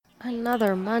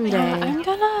Another Monday. I'm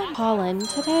gonna call in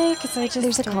today because I just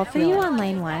There's a call for you on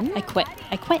line 1. I quit.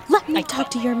 Let me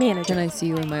talk to your manager. Can I see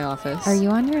you in my office? Are you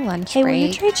on your lunch Hey, break? will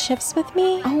you trade shifts with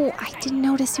me? Oh, I didn't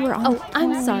notice you were on the Oh,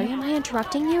 I'm phone. sorry. Am I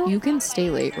interrupting you? You can stay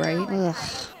late, right? Ugh.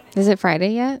 Is it Friday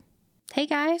yet? Hey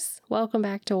guys, welcome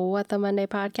back to What the Monday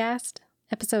podcast,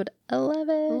 episode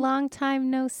 11. Long time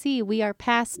no see. We are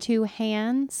past 2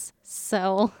 hands.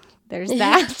 So there's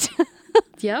that.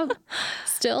 Yep.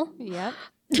 Still. Yep.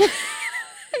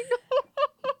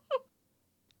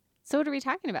 So what are we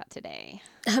talking about today?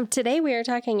 Today we are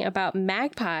talking about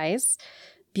magpies,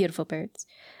 beautiful birds,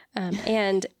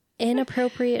 and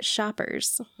inappropriate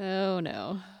shoppers. Oh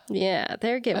no. Yeah,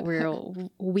 they get real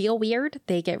weird.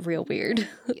 They get real weird.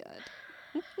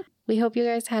 We hope you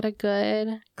guys had a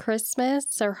good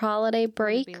Christmas or holiday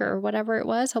break or whatever it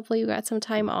was. Hopefully you got some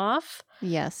time off.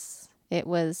 Yes, it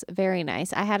was very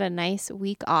nice. I had a nice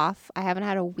week off. I haven't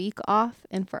had a week off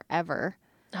in forever.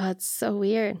 Oh, it's so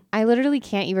weird. I literally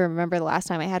can't even remember the last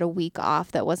time I had a week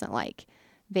off that wasn't like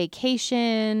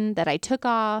vacation that I took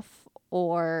off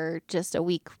or just a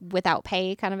week without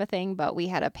pay kind of a thing. But we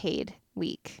had a paid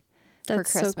week for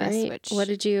That's Christmas. so great. What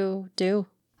did you do?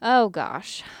 Oh,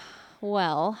 gosh.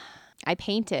 Well, I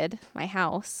painted my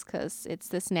house because it's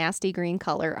this nasty green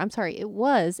color. I'm sorry. It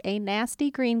was a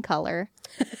nasty green color.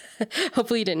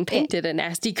 Hopefully you didn't paint it a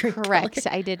nasty green Correct.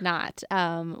 color. I did not.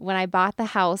 When I bought the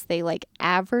house, they like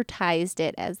advertised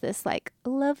it as this like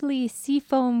lovely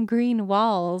seafoam green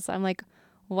walls. I'm like,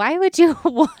 why would you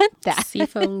want that?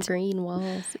 Seafoam green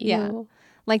walls. Ew. Yeah.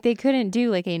 Like they couldn't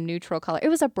do like a neutral color. It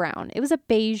was a brown. It was a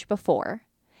beige before.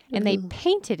 And they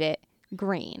painted it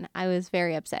green. I was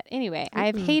very upset. Anyway,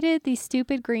 I've hated these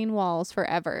stupid green walls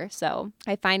forever. So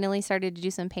I finally started to do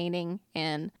some painting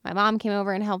and my mom came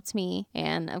over and helped me.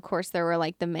 And of course there were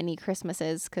like the many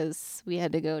Christmases because we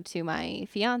had to go to my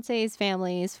fiance's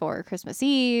families for Christmas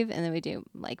Eve. And then we do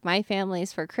like my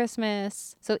family's for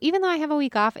Christmas. So even though I have a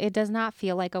week off, it does not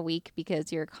feel like a week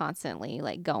because you're constantly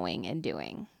like going and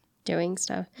doing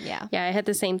Stuff. Yeah. Yeah, I had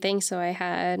the same thing. So I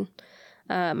had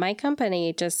my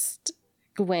company just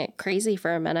went crazy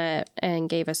for a minute and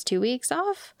gave us 2 weeks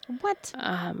off. What?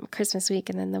 Christmas week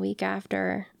and then the week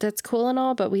after. That's cool and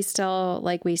all, but we still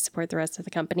we support the rest of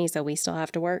the company, so we still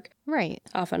have to work Right.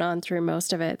 off and on through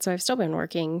most of it. So I've still been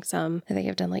working some. I think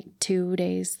I've done like 2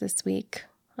 days this week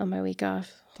on my week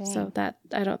off. Dang. So that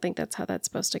I don't think that's how that's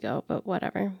supposed to go, but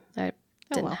whatever. I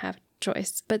didn't well. have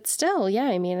choice. But still, yeah,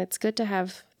 I mean, it's good to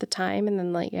have the time. And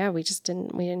then we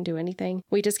didn't do anything.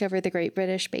 We discovered the Great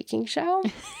British Baking Show.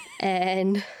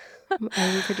 And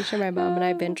I'm pretty sure my mom and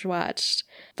I binge watched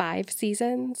 5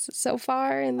 seasons so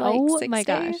far in like 6 days. Oh my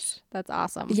gosh. That's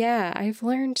awesome. Yeah, I've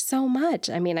learned so much.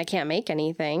 I mean, I can't make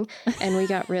anything. And we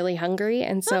got really hungry.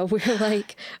 And so we're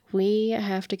like, we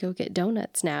have to go get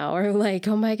donuts now. Or like,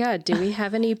 oh my God, do we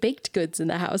have any baked goods in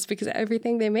the house? Because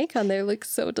everything they make on there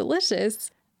looks so delicious.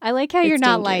 I like how you're It's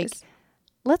not dangerous. like,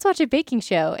 let's watch a baking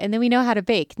show and then we know how to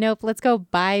bake. Nope, let's go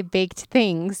buy baked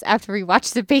things after we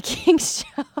watch the baking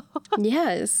show.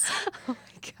 Yes. Oh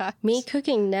my god. Me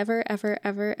cooking never, ever,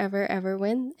 ever, ever, ever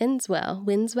ends well.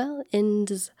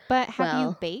 Ends. But have you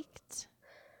well. baked?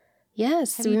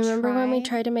 Yes. Have Do you you remember when we tried?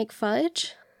 tried to make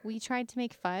fudge? We tried to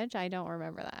make fudge. I don't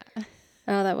remember that.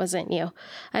 Oh, that wasn't you.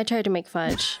 I tried to make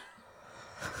fudge.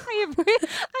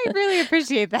 I really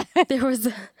appreciate that. There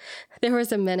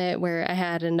was a minute where I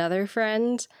had another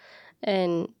friend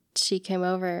and she came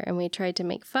over and we tried to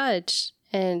make fudge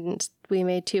and we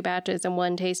made 2 batches and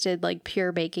one tasted like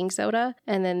pure baking soda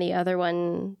and then the other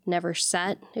one never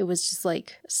set. It was just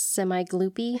like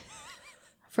semi-gloopy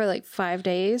for like 5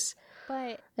 days.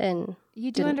 But And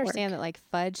you do didn't understand work. that like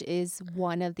fudge is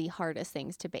one of the hardest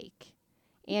things to bake.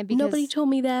 And because Nobody told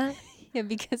me that. and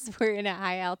because we're in a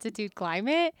high altitude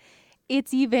climate,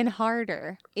 it's even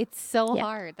harder. It's so Yeah.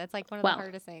 hard. That's like one of Well, the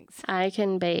hardest things. I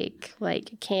can bake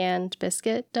like canned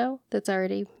biscuit dough that's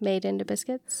already made into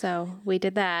biscuits. So we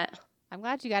did that. I'm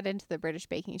glad you got into the British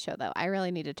baking show though. I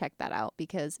really need to check that out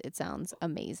because it sounds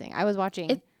amazing. I was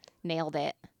watching Nailed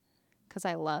It because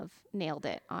I love Nailed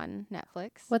It on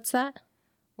Netflix. What's that?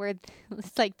 Where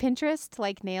it's like Pinterest,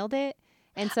 like Nailed It.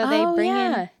 And so they Oh, bring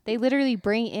yeah. in, they literally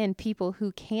bring in people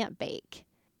who can't bake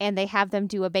and they have them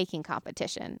do a baking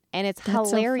competition. And it's That's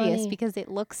so hilarious funny. because it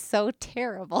looks so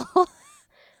terrible.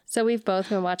 So we've both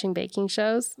been watching baking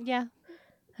shows. Yeah.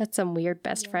 That's some weird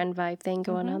best friend vibe thing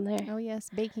going on there. Oh, yes.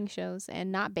 Baking shows and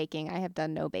not baking. I have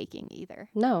done no baking either.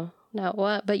 No,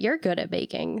 what? But you're good at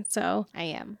baking, so I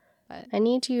am. But I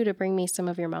need you to bring me some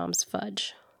of your mom's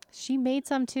fudge. she made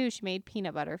some too. She made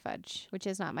peanut butter fudge, which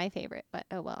is not my favorite. But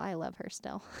oh well, I love her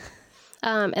still.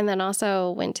 And then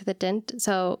also went to the dentist.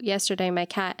 So yesterday, my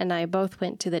cat and I both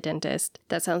went to the dentist.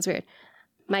 That sounds weird.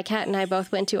 My cat and I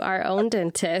both went to our own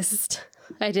dentist.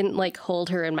 I didn't like hold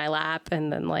her in my lap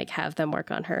and then like have them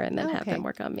work on her and then have Okay. them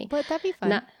work on me. But that'd be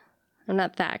fun. I'm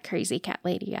not that crazy cat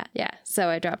lady yet. Yeah. So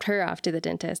I dropped her off to the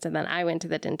dentist and then I went to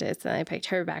the dentist and I picked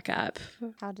her back up.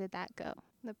 How did that go?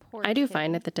 The poor I do kid.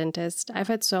 fine at the dentist. I've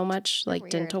had so much like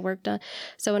Weird. dental work done.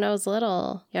 So when I was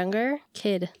younger,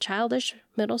 childish,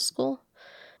 middle school,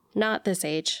 not this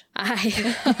age, I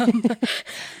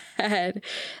had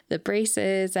the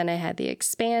braces and I had the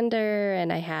expander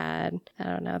and I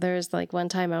don't know, there was like one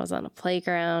time I was on a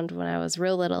playground when I was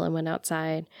real little and went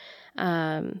outside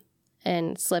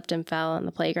and slipped and fell on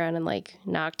the playground and like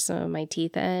knocked some of my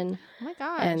teeth in. Oh my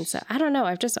gosh. And so I don't know,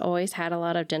 I've just always had a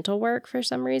lot of dental work for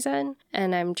some reason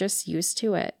and I'm just used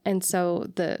to it. And so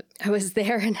I was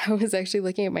there and I was actually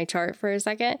looking at my chart for a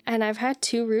second and I've had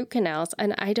 2 root canals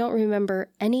and I don't remember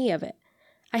any of it.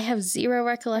 I have zero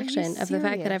recollection of the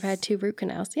fact that I've had 2 root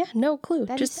canals. Yeah, no clue.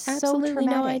 That just is so absolutely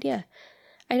no traumatic. idea.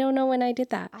 I don't know when I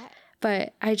did that.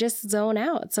 But I just zone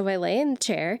out. So I lay in the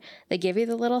chair. They give you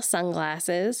the little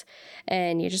sunglasses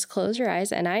and you just close your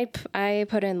eyes. And I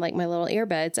put in like my little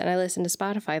earbuds and I listen to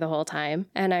Spotify the whole time.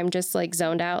 And I'm just like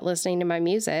zoned out listening to my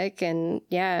music. And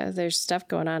yeah, there's stuff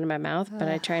going on in my mouth, but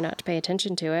I try not to pay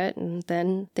attention to it. And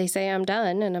then they say I'm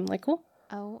done and I'm like, cool.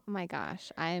 Oh my gosh.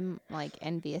 I'm like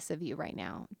envious of you right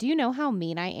now. Do you know how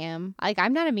mean I am? Like,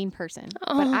 I'm not a mean person,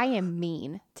 but I am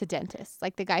mean to dentists.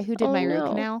 Like the guy who did my root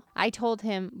canal, I told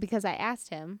him because I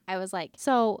asked him, I was like,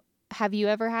 so have you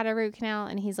ever had a root canal?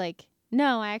 And he's like,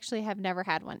 no, I actually have never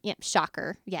had one. Yeah,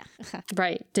 shocker. Yeah.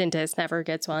 Right. Dentist never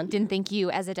gets one. Didn't think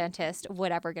you as a dentist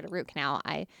would ever get a root canal.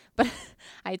 But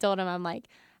I told him, I'm like,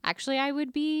 actually, I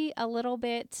would be a little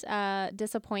bit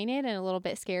disappointed and a little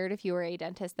bit scared if you were a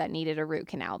dentist that needed a root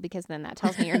canal, because then that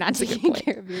tells me you're not taking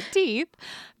care of your teeth.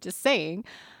 Just saying.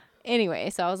 Anyway,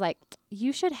 so I was like,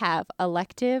 you should have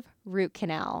elective root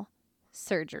canal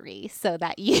surgery so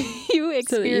that you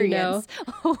experience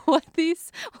what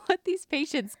these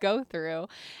patients go through.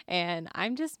 And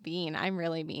I'm just mean. I'm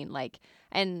really mean.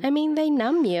 And I mean, they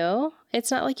numb you.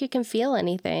 It's not like you can feel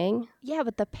anything. Yeah,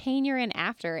 but the pain you're in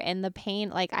after, and the pain,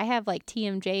 like I have like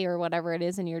TMJ or whatever it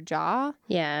is in your jaw.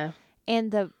 Yeah.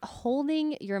 And the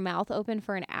holding your mouth open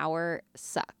for an hour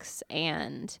sucks.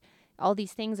 And all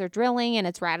these things are drilling and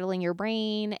it's rattling your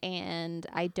brain. And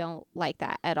I don't like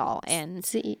that at all. And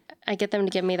see, I get them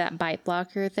to give me that bite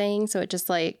blocker thing. So it just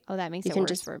like, oh, that makes you it can worse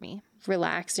just for me.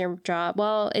 Relax your jaw.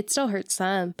 Well, it still hurts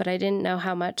some, but I didn't know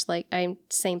how much. Like,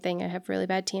 same thing. I have really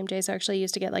bad TMJ, so I actually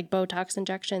used to get like Botox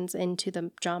injections into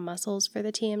the jaw muscles for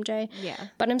the TMJ. Yeah.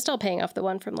 But I'm still paying off the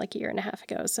one from like a year and a half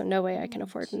ago, so no way I can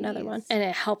afford another one. And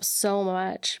it helps so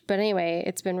much. But anyway,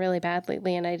 it's been really bad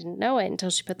lately, and I didn't know it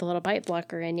until she put the little bite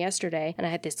blocker in yesterday, and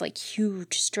I had this like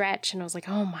huge stretch, and I was like,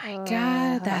 oh my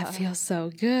God, that feels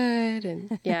so good.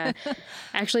 And yeah,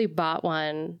 I actually bought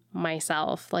one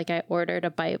myself. Like, I ordered a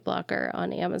bite blocker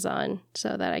on Amazon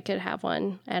so that I could have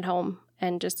one at home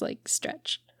and just like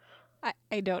stretch.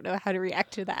 I don't know how to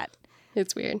react to that.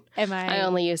 It's weird. I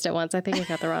only used it once. I think I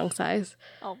got the wrong size.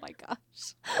 Oh my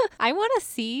gosh. I want to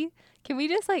see. Can we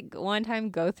just like one time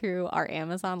go through our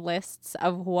Amazon lists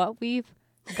of what we've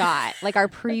got, like our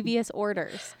previous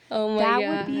orders? Oh my God.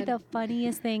 God. Would be the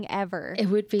funniest thing ever. It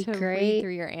would be to read great.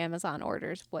 through your Amazon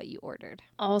orders, what you ordered.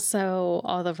 Also,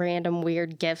 all the random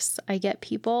weird gifts I get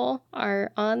people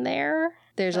are on there.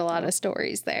 There's a lot of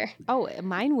stories there. Oh,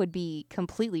 mine would be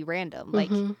completely random. Like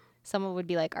someone would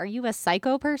be like, "Are you a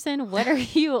psycho person? What are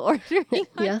you ordering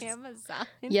on Yes. Amazon?"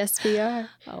 Yes, we are.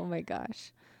 Oh my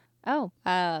gosh. Oh,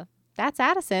 that's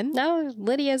Addison. No,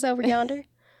 Lydia's over yonder.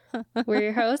 We're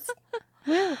your hosts.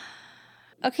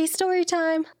 Okay, story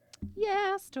time.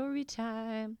 Yeah, story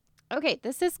time. Okay,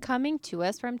 this is coming to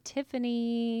us from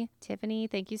Tiffany. Tiffany,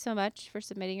 thank you so much for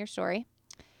submitting your story.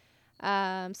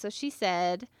 So she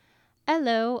said,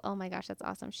 hello. Oh my gosh, that's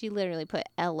awesome. She literally put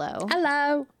hello.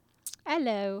 Hello.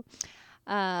 Hello.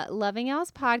 Loving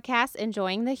y'all's podcast,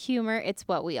 enjoying the humor. It's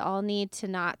what we all need to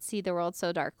not see the world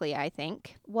so darkly, I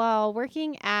think. While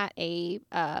working at a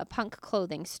punk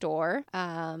clothing store,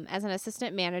 as an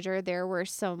assistant manager, there were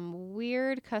some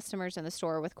weird customers in the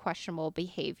store with questionable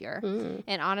behavior.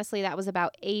 And honestly, that was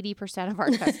about 80% of our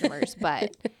customers.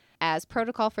 But as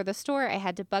protocol for the store, I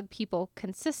had to bug people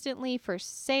consistently for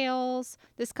sales.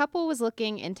 This couple was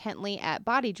looking intently at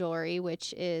body jewelry,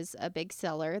 which is a big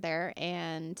seller there,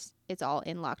 and it's all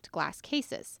in locked glass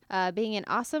cases. Being an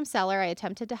awesome seller, I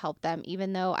attempted to help them,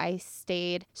 even though I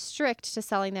stayed strict to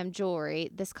selling them jewelry.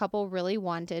 This couple really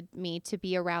wanted me to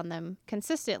be around them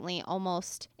consistently,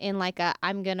 almost in like a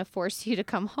I'm going to force you to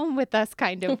come home with us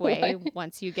kind of way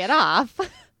once you get off.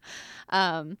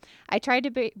 I tried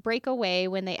to break away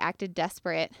when they acted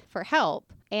desperate for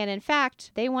help. And in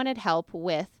fact, they wanted help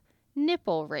with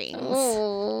nipple rings.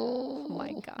 Oh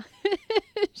my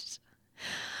gosh.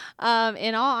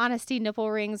 In all honesty,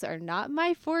 nipple rings are not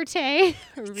my forte.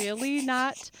 Really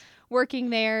not working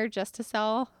there just to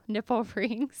sell nipple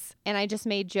rings. And I just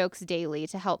made jokes daily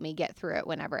to help me get through it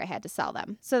whenever I had to sell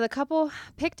them. So the couple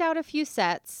picked out a few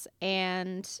sets,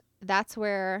 and that's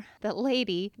where the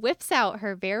lady whips out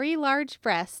her very large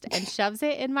breast and shoves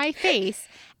it in my face,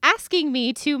 asking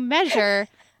me to measure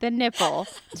the nipple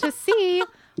to see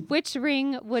which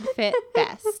ring would fit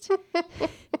best.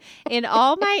 In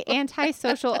all my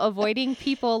antisocial avoiding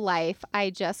people life, I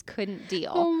just couldn't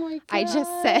deal. Oh my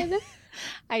God.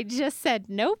 I just said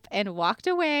nope and walked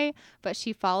away, but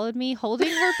she followed me holding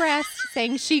her breast,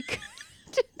 saying she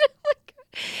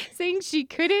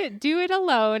couldn't do it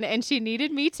alone and she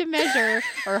needed me to measure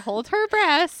or hold her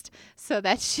breast so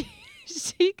that she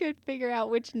could figure out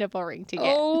which nipple ring to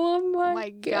get. Oh my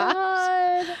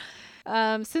God.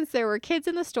 Since there were kids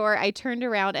in the store, I turned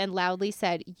around and loudly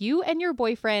said, "You and your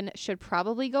boyfriend should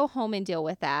probably go home and deal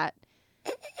with that."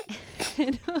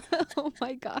 Oh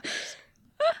my gosh.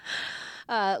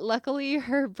 Luckily,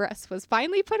 her breast was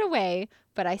finally put away,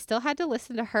 but I still had to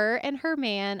listen to her and her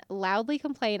man loudly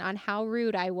complain on how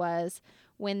rude I was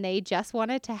when they just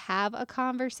wanted to have a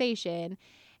conversation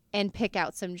and pick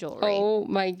out some jewelry. Oh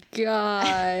my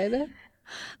God.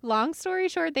 Long story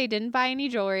short, they didn't buy any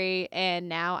jewelry, and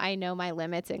now I know my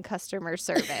limits in customer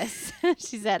service.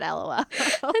 She said, LOL.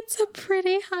 That's a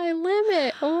pretty high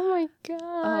limit. Oh my God.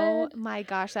 Oh my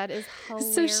gosh, that is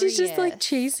hilarious. So she's just like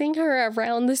chasing her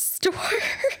around the store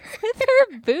with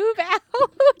her boob out.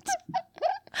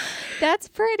 That's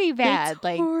pretty bad. It's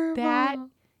like horrible. That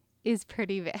is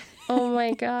pretty bad. Oh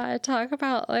my God. Talk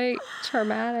about like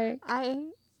traumatic. I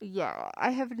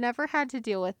have never had to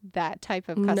deal with that type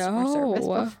of customer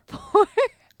service before.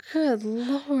 Good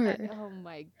Lord. Oh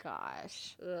my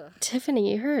gosh. Ugh.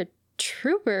 Tiffany, you're a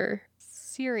trooper.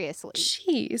 Seriously.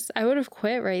 Jeez. I would have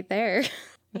quit right there.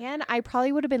 And I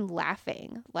probably would have been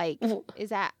laughing. Like,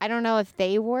 I don't know if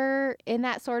they were in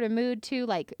that sort of mood too,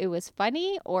 like it was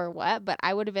funny or what, but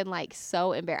I would have been like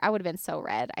so embarrassed. I would have been so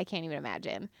red. I can't even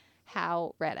imagine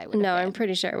how red I would have been. I'm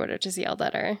pretty sure I would have just yelled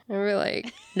at her. And we're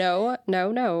like, no.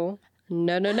 Oh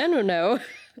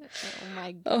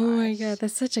my God. Oh my God.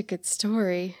 That's such a good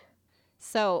story.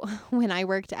 So when I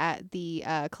worked at the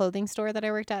clothing store that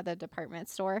I worked at, the department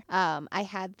store, I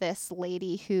had this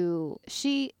lady who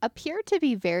she appeared to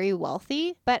be very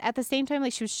wealthy, but at the same time,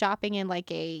 like she was shopping in like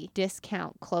a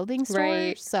discount clothing store.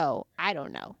 Right. So I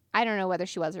don't know. I don't know whether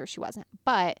she was or she wasn't,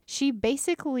 but she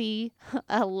basically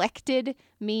elected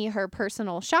me her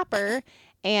personal shopper.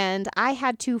 And I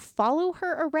had to follow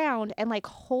her around and like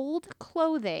hold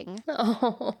clothing.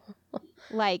 Oh.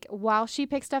 Like while she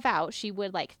picked stuff out, she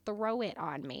would like throw it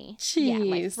on me. Jeez. Yeah,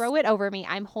 like throw it over me.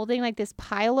 I'm holding like this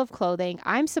pile of clothing.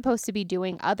 I'm supposed to be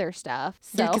doing other stuff.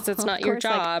 So, because it's not your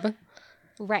job.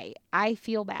 Right. I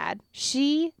feel bad.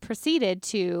 She proceeded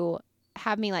to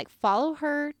have me like follow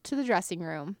her to the dressing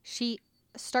room. She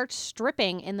starts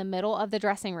stripping in the middle of the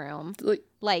dressing room.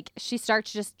 Like she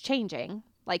starts just changing.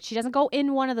 Like she doesn't go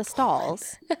in one of the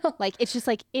stalls. Like it's just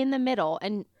like in the middle.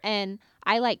 And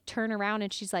I like turn around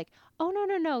and she's like, "Oh,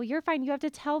 no, you're fine. You have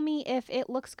to tell me if it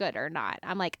looks good or not."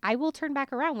 I'm like, "I will turn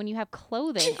back around when you have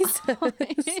clothing on."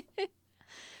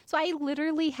 So I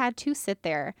literally had to sit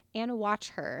there and watch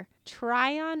her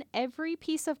try on every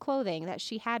piece of clothing that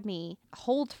she had me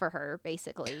hold for her,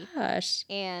 basically. Gosh.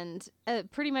 And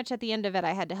pretty much at the end of it,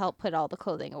 I had to help put all the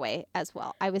clothing away as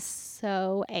well. I was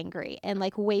so angry and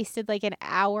like wasted like an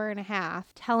hour and a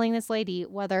half telling this lady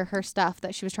whether her stuff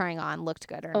that she was trying on looked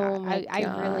good or not. Oh my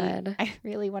God. I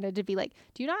really wanted to be like,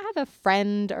 "Do you not have a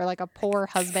friend or like a poor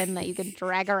husband that you can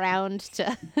drag around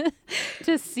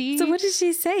to see?" So what did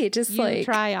she say? Just you like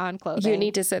try on clothing. You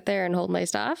need to sit there and hold my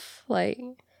stuff? Like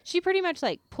she pretty much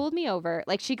like pulled me over.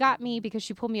 Like she got me because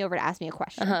she pulled me over to ask me a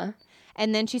question. Uh-huh.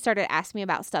 And then she started asking me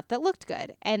about stuff that looked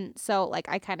good. And so like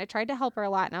I kind of tried to help her a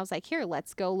lot. And I was like, "Here,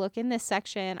 let's go look in this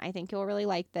section. I think you'll really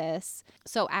like this."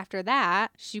 So after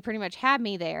that, she pretty much had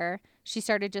me there. She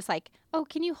started just like, "Oh,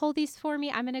 can you hold these for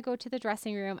me? I'm going to go to the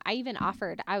dressing room." I even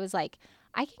offered, I was like,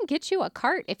 "I can get you a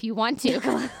cart if you want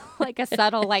to." Like a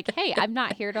subtle like, "Hey, I'm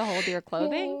not here to hold your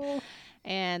clothing."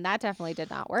 And that definitely did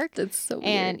not work. That's so weird.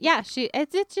 And yeah,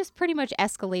 it just pretty much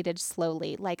escalated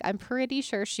slowly. Like, I'm pretty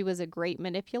sure she was a great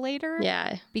manipulator.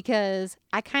 Yeah. Because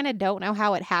I kind of don't know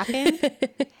how it happened.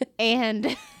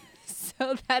 And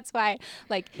so that's why,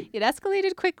 like, it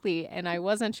escalated quickly. And I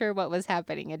wasn't sure what was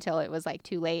happening until it was, like,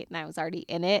 too late. And I was already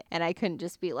in it. And I couldn't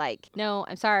just be like, no,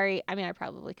 I'm sorry. I mean, I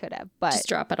probably could have. But Just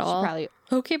drop it she all. probably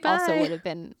Okay, bye. also would have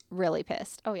been really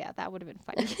pissed. Oh, yeah, that would have been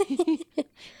funny.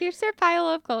 Here's their pile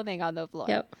of clothing on the floor.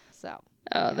 Yep. So.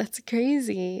 Oh, that's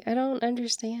crazy. I don't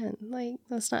understand. Like,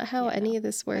 that's not how any of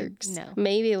this works. no.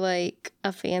 Maybe like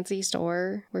a fancy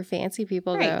store where fancy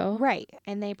people go. Right.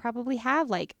 And they probably have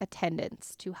like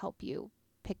attendants to help you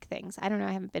pick things. I don't know.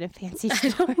 I haven't been in fancy I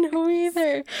stores. don't know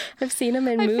either. I've seen them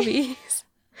in movies.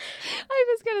 I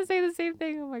was going to say the same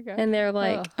thing. Oh my God. And they're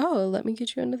like, oh, let me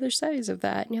get you another size of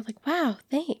that. And you're like, wow,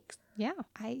 thanks. Yeah.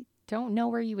 I don't know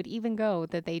where you would even go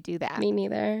that they do that. Me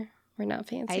neither. We're not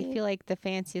fancy. I feel like the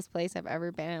fanciest place I've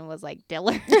ever been in was like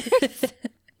Dillard's.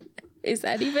 Is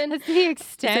that even That's the is that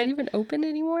extent. even open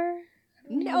anymore? I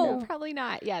don't even No, know. probably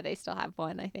not. Yeah, they still have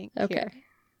one, I think. Okay. Here.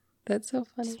 That's so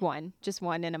funny. Just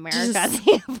one in America. Just-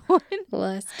 They have one.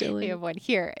 Less They Dilly. have one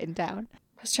here in town.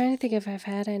 I was trying to think if I've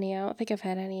had any. I don't think I've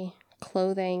had any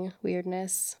clothing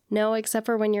weirdness. No, except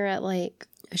for when you're at like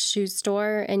a shoe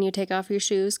store and you take off your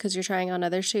shoes because you're trying on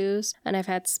other shoes. And I've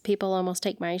had people almost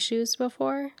take my shoes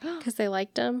before because they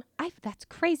liked them. That's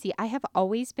crazy. I have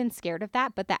always been scared of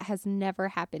that, but that has never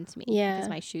happened to me. Yeah. Because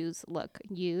my shoes look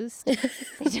used.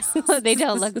 They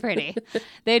don't look pretty.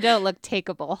 They don't look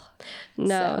takeable.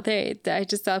 No, So. I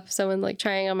just saw someone like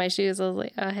trying on my shoes. I was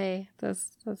like, oh, hey, that's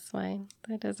fine.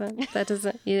 That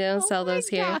doesn't, you don't sell those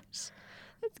here. Gosh.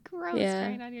 That's gross, Yeah.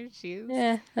 trying on your shoes.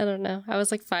 Yeah, I don't know. I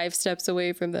was like 5 steps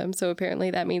away from them. So apparently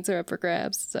that means they're up for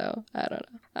grabs. So I don't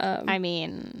know. I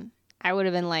mean, I would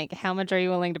have been like, how much are you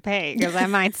willing to pay? Because I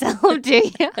might sell them to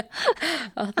you.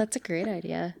 Oh, that's a great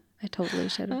idea. I totally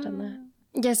should have done that.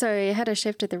 Yeah, so I had a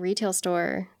shift at the retail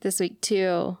store this week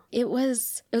too. It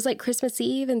was like Christmas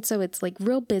Eve, and so it's like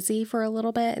real busy for a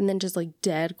little bit and then just like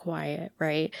dead quiet,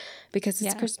 right? Because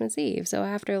it's Yeah. Christmas Eve. So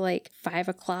after like 5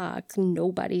 o'clock,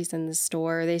 nobody's in the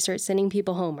store. They start sending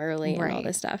people home early and all Right.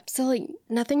 this stuff. So like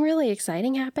nothing really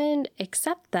exciting happened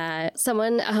except that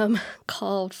someone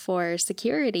called for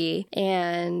security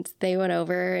and they went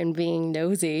over, and being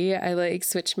nosy, I like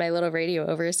switched my little radio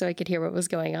over so I could hear what was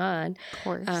going on. Of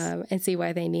course. And see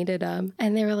why they needed them.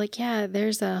 And they were like, yeah,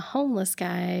 there's a homeless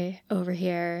guy over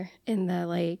here in the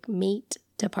like meat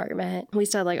department. We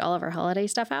still had like all of our holiday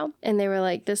stuff out. And they were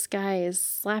like, this guy is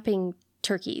slapping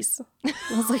turkeys. I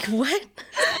was like, what?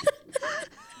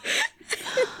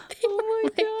 Oh my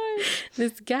gosh.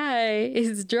 This guy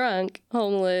is drunk,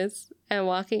 homeless, and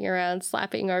walking around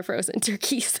slapping our frozen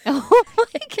turkeys. Oh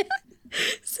my God.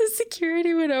 So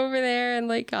security went over there and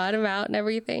like got him out and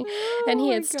everything. And he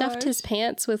Oh had my stuffed his gosh.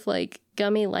 pants with like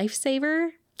gummy Lifesaver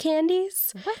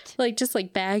candies. What? Like just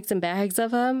like bags and bags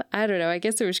of them. I don't know. I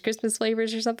guess it was Christmas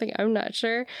flavors or something. I'm not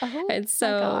sure. Oh And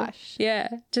so, my gosh. yeah,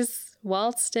 just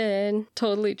waltzed in,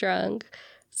 totally drunk,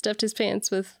 stuffed his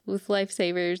pants with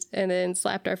Lifesavers, and then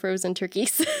slapped our frozen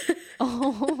turkeys.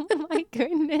 Oh my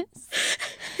goodness.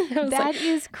 I was That like,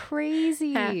 is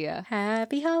crazy.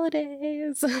 happy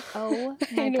holidays. Oh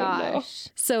I my don't know. gosh.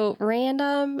 So,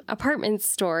 random apartment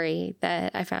story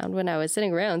that I found when I was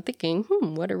sitting around thinking,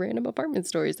 what are random apartment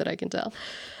stories that I can tell?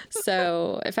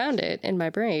 So, I found it in my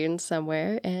brain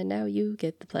somewhere, and now you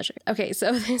get the pleasure. Okay,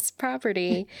 so this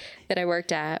property that I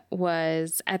worked at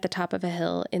was at the top of a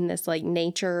hill in this like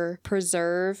nature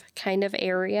preserve kind of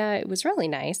area. It was really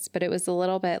nice, but it was a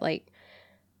little bit like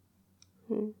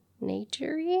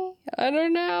nature-y? I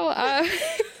don't know.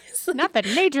 Not the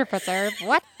nature preserve.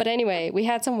 What? But anyway, we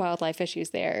had some wildlife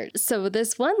issues there. So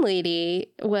this one lady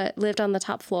lived on the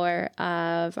top floor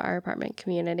of our apartment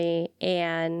community,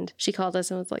 and she called us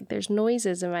and was like, there's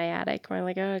noises in my attic. We're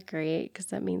like, oh, great, because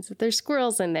that means that there's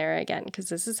squirrels in there again, because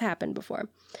this has happened before.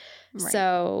 Right.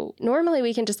 So normally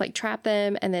we can just like trap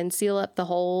them and then seal up the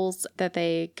holes that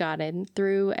they got in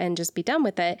through and just be done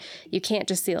with it. You can't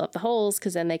just seal up the holes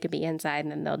because then they could be inside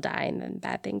and then they'll die and then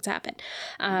bad things happen.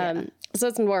 So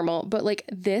it's normal, but like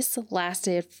this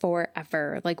lasted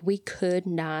forever. Like we could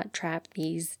not trap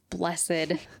these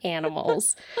blessed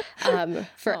animals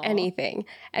for anything.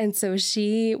 And so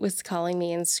she was calling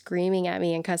me and screaming at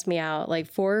me and cussed me out like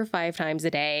 4 or 5 times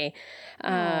a day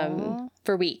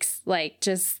for weeks, like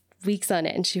just weeks on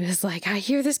it, and she was like, I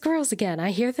hear the squirrels again.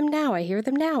 I hear them now. I hear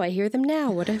them now. I hear them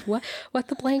now. What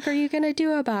the blank are you going to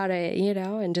do about it? You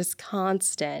know, and just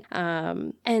constant.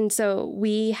 And so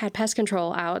we had pest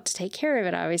control out to take care of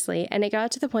it, obviously. And it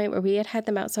got to the point where we had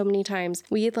them out so many times,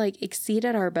 we had like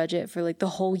exceeded our budget for like the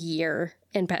whole year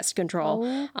in pest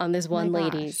control on this one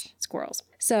lady's squirrels.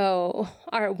 So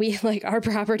our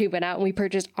property went out and we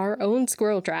purchased our own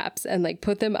squirrel traps and like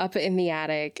put them up in the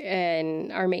attic,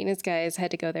 and our maintenance guys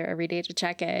had to go there every day to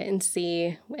check it and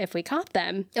see if we caught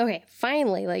them. Okay,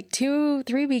 finally, like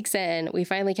 2-3 weeks in, we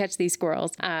finally catch these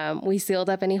squirrels. We sealed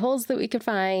up any holes that we could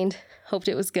find, hoped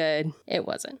it was good. It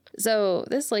wasn't. So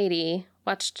this lady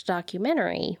watched a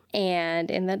documentary,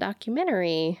 and in the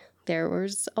documentary, there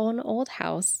was an old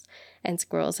house, and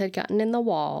squirrels had gotten in the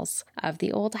walls of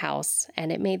the old house,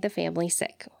 and it made the family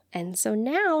sick. And so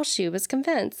now she was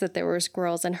convinced that there were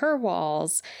squirrels in her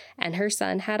walls, and her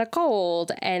son had a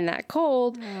cold, and that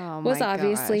cold was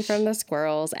obviously from the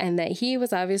squirrels, and that he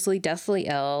was obviously deathly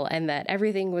ill, and that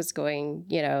everything was going,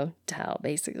 to hell,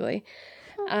 basically.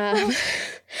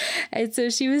 And so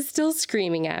she was still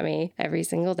screaming at me every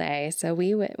single day. So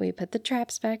we put the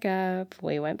traps back up.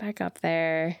 We went back up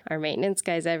there. Our maintenance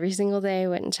guys every single day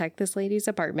went and checked this lady's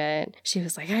apartment. She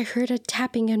was like, I heard a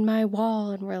tapping in my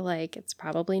wall. And we're like, it's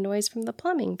probably noise from the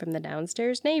plumbing from the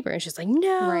downstairs neighbor. And she's like,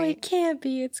 no, it can't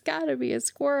be. It's gotta be a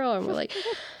squirrel. And we're like,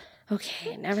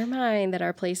 okay, never mind that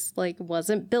our place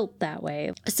wasn't built that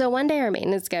way. So one day our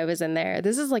maintenance guy was in there.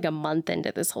 This is like a month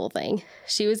into this whole thing.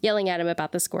 She was yelling at him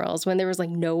about the squirrels when there was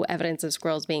no evidence of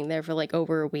squirrels being there for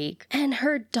over a week. And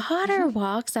her daughter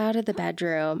walks out of the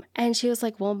bedroom and she was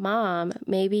like, well, Mom,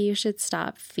 maybe you should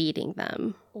stop feeding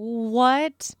them.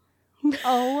 What?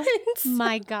 Oh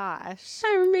my gosh.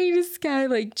 Our maintenance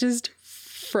guy just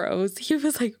froze. He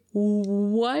was like,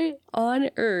 what on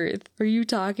earth are you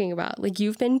talking about?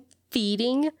 You've been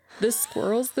feeding the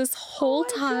squirrels this whole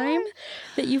time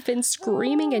that you've been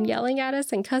screaming and yelling at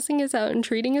us and cussing us out and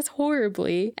treating us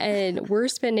horribly, and we're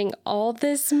spending all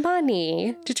this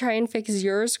money to try and fix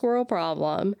your squirrel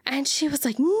problem. And she was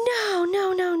like, no,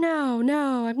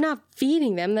 I'm not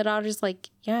feeding them. The daughter's like,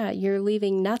 yeah, you're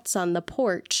leaving nuts on the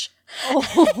porch.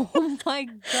 Oh my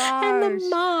gosh. And the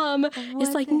mom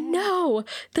is like, no,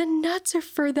 the nuts are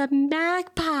for the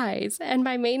magpies. And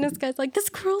my maintenance guy's like, the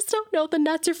squirrels don't know the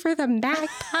nuts are for the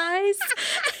magpies.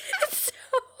 So...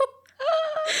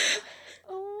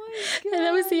 Oh my God. And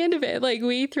that was the end of it.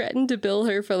 We threatened to bill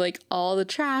her for all the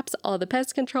traps, all the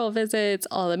pest control visits,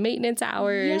 all the maintenance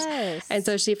hours. Yes. And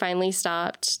so she finally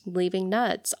stopped leaving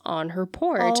nuts on her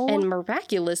porch. And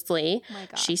miraculously,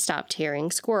 she stopped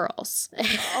hearing squirrels.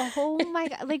 Oh my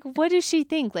God. What does she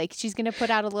think? She's going to put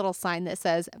out a little sign that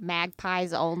says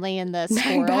magpies only, and the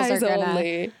squirrels magpies are going to...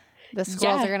 only. The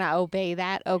squirrels are going to obey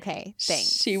that? Okay,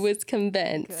 thanks. She was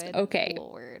convinced. Good okay.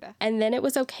 Lord. And then it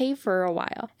was okay for a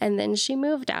while. And then she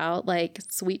moved out,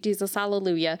 sweet Jesus,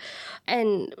 hallelujah.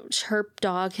 And her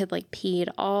dog had peed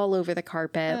all over the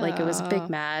carpet. It was a big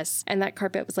mess. And that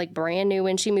carpet was brand new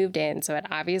when she moved in. So it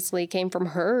obviously came from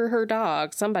her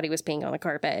dog. Somebody was peeing on the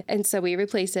carpet. And so we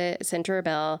replaced it, sent her a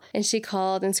bill, and she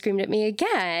called and screamed at me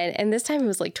again. And this time it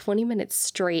was 20 minutes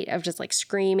straight of just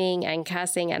screaming and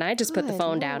cussing. And I just put the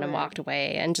phone down and walked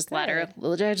away and just let her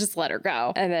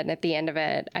go. And then at the end of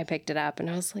it, I picked it up and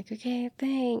I was like, okay,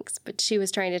 thanks. But she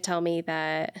was trying to tell me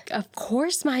that, of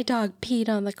course my dog peed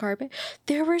on the carpet.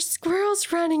 There were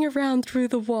squirrels running around through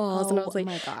the walls. And I was like,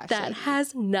 my gosh, that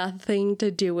has nothing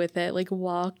to do with it.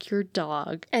 Walk your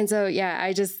dog. And so, yeah,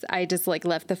 I just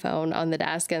left the phone on the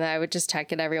desk, and I would just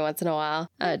check it every once in a while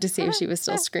to see if she was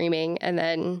still screaming. And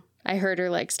then I heard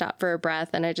her stop for a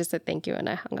breath, and I just said thank you, and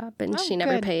I hung up, and she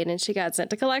never paid, and she got sent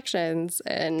to collections,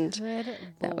 and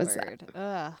that was that.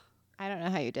 Ugh. I don't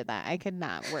know how you did that. I could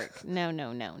not work. No.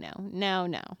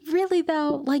 Really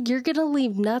though, you're gonna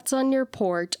leave nuts on your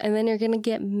porch, and then you're gonna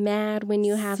get mad when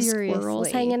you have squirrels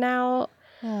hanging out.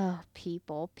 Oh,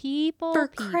 people. For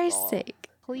Christ's sake.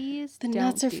 Please The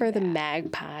nuts are for the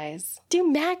magpies.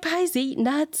 Do magpies eat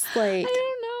nuts? I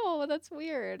don't know. That's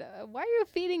weird. Why are you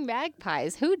feeding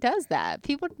magpies? Who does that?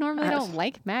 People normally don't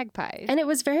like magpies. And it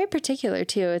was very particular,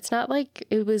 too. It's not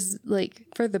it was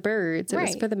for the birds. It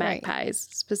was for the magpies,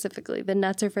 specifically. The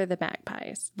nuts are for the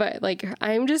magpies. But,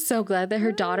 I'm just so glad that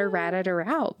her daughter ratted her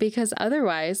out, because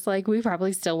otherwise, we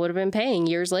probably still would have been paying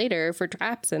years later for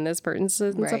traps in this person's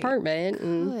apartment.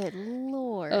 And, Good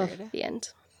Lord. The end.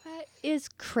 Is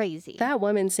crazy. That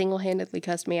woman single-handedly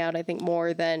cussed me out, I think,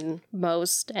 more than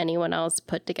most anyone else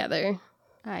put together.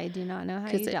 I do not know how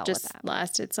you dealt with that. Because it just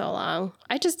lasted so long.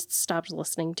 I just stopped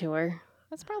listening to her.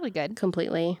 That's probably good.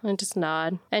 completely and just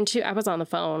nod. And I was on the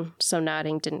phone, so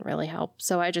nodding didn't really help.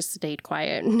 So I just stayed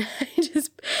quiet and I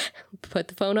just put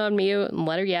the phone on mute and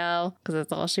let her yell because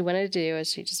that's all she wanted to do is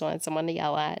she just wanted someone to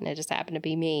yell at, and it just happened to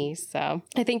be me. So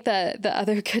I think the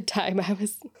other good time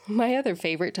my other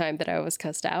favorite time that I was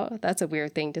cussed out. That's a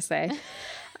weird thing to say.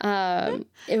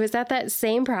 It was at that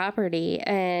same property,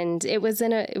 and it was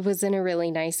in a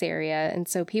really nice area. And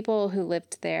so people who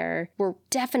lived there were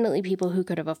definitely people who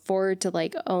could have afforded to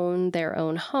like own their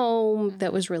own home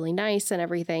that was really nice and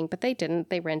everything, but they didn't.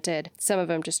 They rented. Some of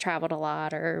them just traveled a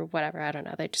lot or whatever. I don't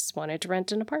know. They just wanted to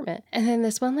rent an apartment. And then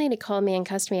this one lady called me and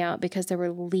cussed me out because there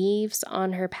were leaves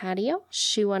on her patio.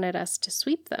 She wanted us to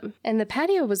sweep them. And the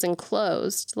patio was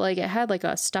enclosed. Like it had like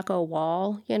a stucco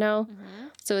wall, you know?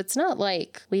 So it's not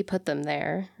like we put them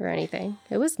there or anything.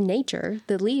 It was nature.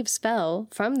 The leaves fell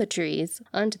from the trees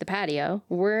onto the patio.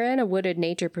 We're in a wooded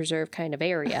nature preserve kind of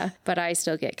area, but I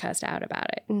still get cussed out about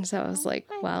it. And so I was like,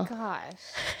 well, Gosh.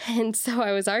 and so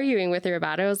I was arguing with her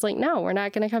about it. I was like, no, we're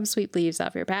not going to come sweep leaves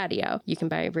off your patio. You can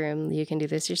buy a broom. You can do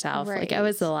this yourself. Like I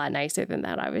was a lot nicer than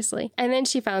that, obviously. And then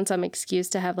she found some excuse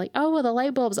to have like, oh, well, the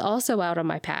light bulb's also out on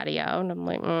my patio. And I'm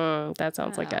like, that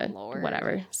sounds like a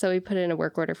whatever. So we put in a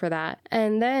work order for that.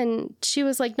 And then she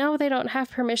was like, no, they don't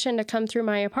have permission to come through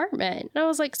my apartment. And I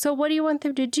was like, so what do you want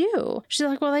them to do? She's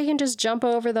like, well, they can just jump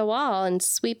over the wall and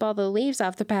sweep all the leaves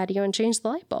off the patio and change the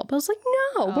light bulb. I was like,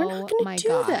 no, we're not going to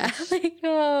do that. Like,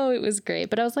 oh, it was great.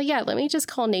 But I was like, yeah, let me just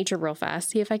call nature real fast.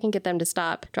 See if I can get them to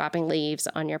stop dropping leaves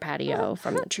on your patio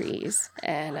from the trees.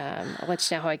 And I'll let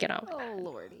you know how I get on with that. Oh,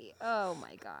 Lordy. Oh,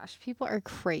 my gosh. People are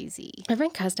crazy. I've been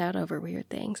cussed out over weird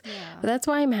things. Yeah. But that's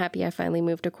why I'm happy I finally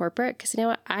moved to corporate. Because you know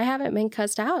what? I haven't been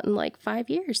cussed out in like 5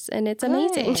 years. And it's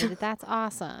amazing. That's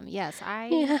awesome. Yes,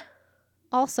 I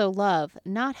also love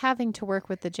not having to work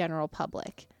with the general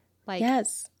public. Like,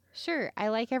 yes. Sure, I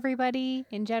like everybody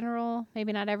in general.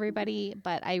 Maybe not everybody,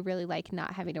 but I really like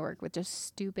not having to work with just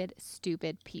stupid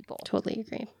people. Totally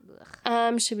agree.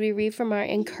 Should we read from our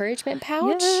encouragement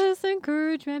pouch? Yes,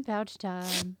 encouragement pouch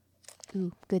time.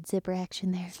 Ooh, good zipper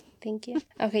action there. Thank you.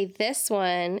 Okay, this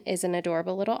one is an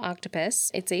adorable little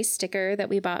octopus. It's a sticker that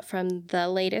we bought from The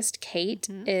Latest Kate,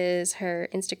 is her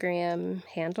Instagram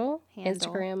handle.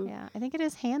 Instagram. Yeah, I think it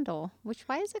is handle.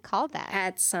 Why is it called that?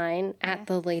 @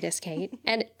 The Latest Kate.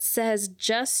 And it says,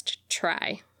 just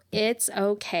try. It's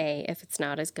okay if it's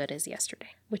not as good as yesterday,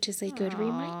 which is a good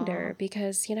reminder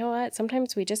because you know what?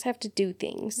 Sometimes we just have to do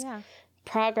things. Yeah.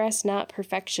 Progress, not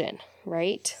perfection,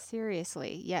 right?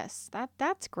 Seriously, yes.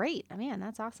 That's great. Man,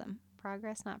 that's awesome.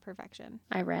 Progress, not perfection.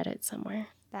 I read it somewhere.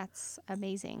 That's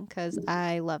amazing because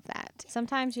I love that.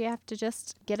 Sometimes you have to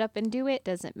just get up and do it.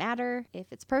 Doesn't matter if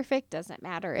it's perfect. Doesn't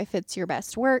matter if it's your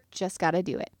best work. Just got to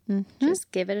do it.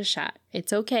 Just give it a shot.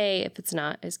 It's okay if it's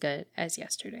not as good as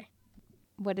yesterday.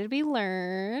 What did we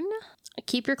learn?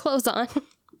 Keep your clothes on.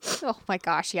 Oh my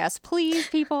gosh, yes. Please,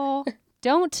 people,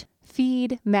 don't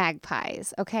feed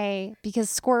magpies, okay? Because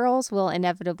squirrels will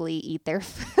inevitably eat their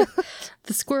food.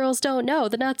 The squirrels don't know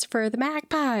the nuts for the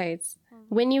magpies.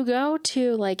 When you go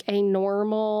to like a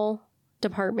normal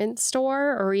department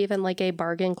store or even like a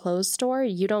bargain clothes store,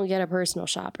 you don't get a personal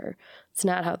shopper. It's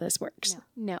not how this works.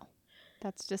 No.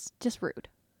 That's just rude.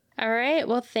 All right.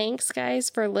 Well, thanks, guys,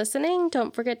 for listening.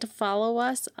 Don't forget to follow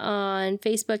us on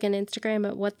Facebook and Instagram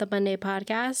at What the Monday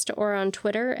Podcast or on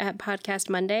Twitter at Podcast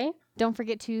Monday. Don't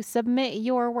forget to submit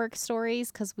your work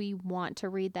stories because we want to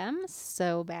read them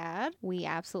so bad. We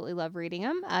absolutely love reading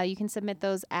them. You can submit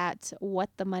those at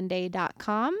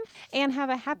whatthemonday.com and have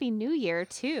a happy new year,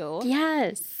 too.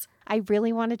 Yes. I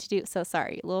really wanted to do, so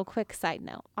sorry, a little quick side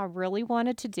note. I really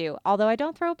wanted to do, although I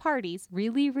don't throw parties,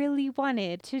 really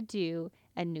wanted to do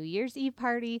a New Year's Eve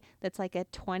party that's like a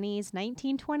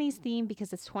 1920s theme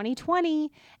because it's 2020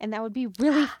 and that would be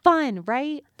really fun,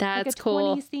 right? That's like a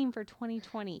cool. 20s theme for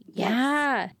 2020.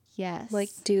 Yeah. Yes. Like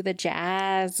do the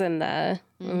jazz and the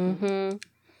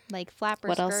like flapper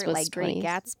what else skirt, was like Great 20s?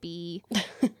 Gatsby.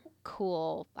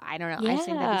 Cool. I don't know. I just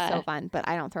think that'd be so fun, but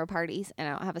I don't throw parties and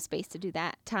I don't have a space to do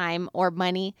that, time or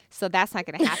money. So that's not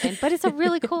going to happen, but it's a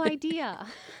really cool idea.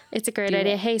 It's a great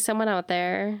idea. Hey, someone out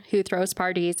there who throws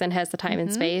parties and has the time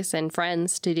and space and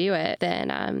friends to do it,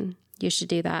 then you should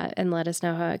do that and let us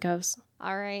know how it goes.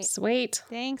 All right. Sweet.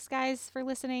 Thanks, guys, for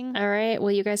listening. All right.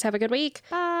 Well, you guys have a good week.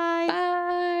 Bye.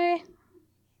 Bye.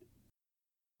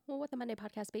 Well, What the Monday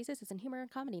Podcast basis is in humor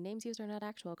and comedy. Names used are not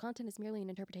actual. Content is merely an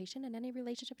interpretation, and any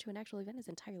relationship to an actual event is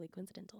entirely coincidental.